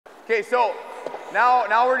Okay, so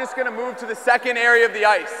now we're just gonna move to the second area of the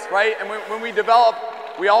ice, right? And when we develop,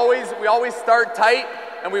 we always start tight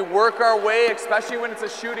and we work our way, especially when it's a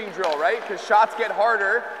shooting drill, right? Because shots get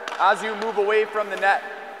harder as you move away from the net.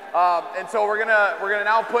 And so we're gonna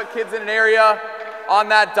now put kids in an area on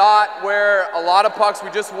that dot where a lot of pucks, we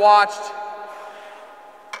just watched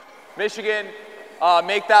Michigan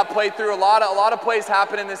make that play through. A lot of plays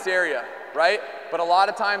happen in this area, right? But a lot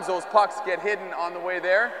of times those pucks get hidden on the way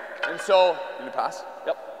there. And so, you need to pass?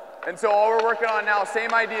 Yep. And so all we're working on now,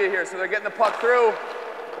 same idea here. So they're getting the puck through.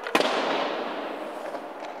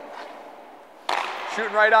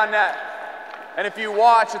 Shooting right on net. And if you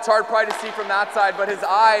watch, it's hard probably to see from that side, but his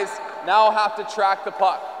eyes now have to track the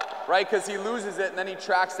puck, right? Because he loses it and then he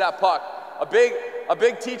tracks that puck. A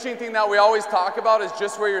big teaching thing that we always talk about is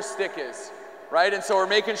just where your stick is, right? And so we're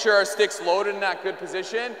making sure our stick's loaded in that good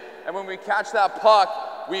position. And when we catch that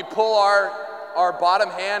puck, we pull our bottom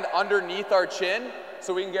hand underneath our chin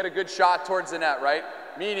so we can get a good shot towards the net, right?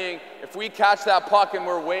 Meaning, if we catch that puck and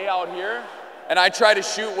we're way out here, and I try to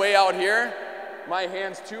shoot way out here, my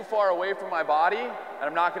hand's too far away from my body, and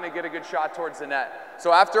I'm not gonna get a good shot towards the net.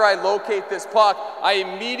 So after I locate this puck, I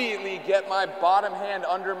immediately get my bottom hand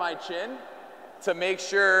under my chin to make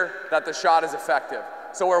sure that the shot is effective.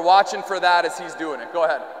 So we're watching for that as he's doing it. Go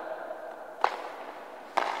ahead.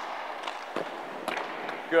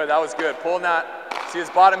 Good, that was good. Pulling that. See his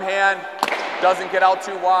bottom hand, doesn't get out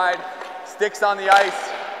too wide, sticks on the ice.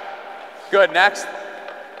 Good, next.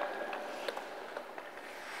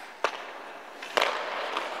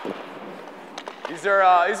 These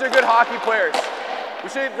are good hockey players.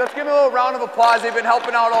 Let's give them a little round of applause. They've been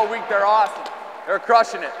helping out all week. They're awesome. They're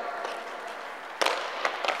crushing it.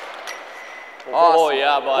 Awesome. Oh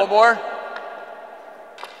yeah, bud. One more.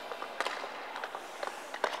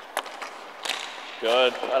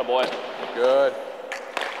 Good, attaboy. Good.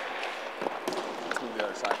 Let's move to the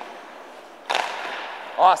other side.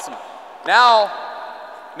 Awesome. Now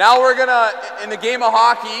we're gonna, in the game of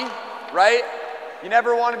hockey, right? You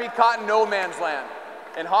never want to be caught in no man's land.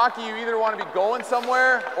 In hockey, you either want to be going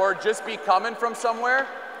somewhere or just be coming from somewhere.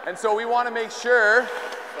 And so we want to make sure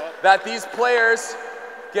that these players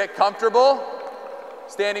get comfortable,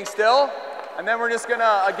 standing still, and then we're just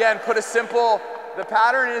gonna, again, put a simple, the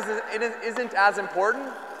pattern isn't as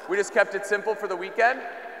important. We just kept it simple for the weekend.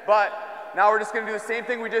 But now we're just gonna do the same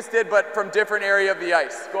thing we just did, but from different area of the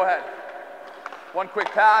ice. Go ahead. One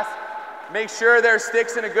quick pass. Make sure their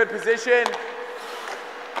stick's in a good position.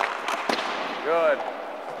 Good.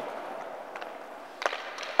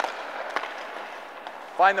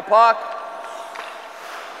 Find the puck.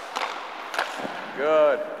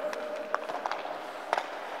 Good.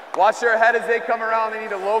 Watch their head as they come around. They need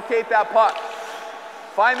to locate that puck.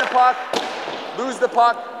 Find the puck, lose the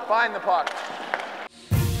puck, find the puck.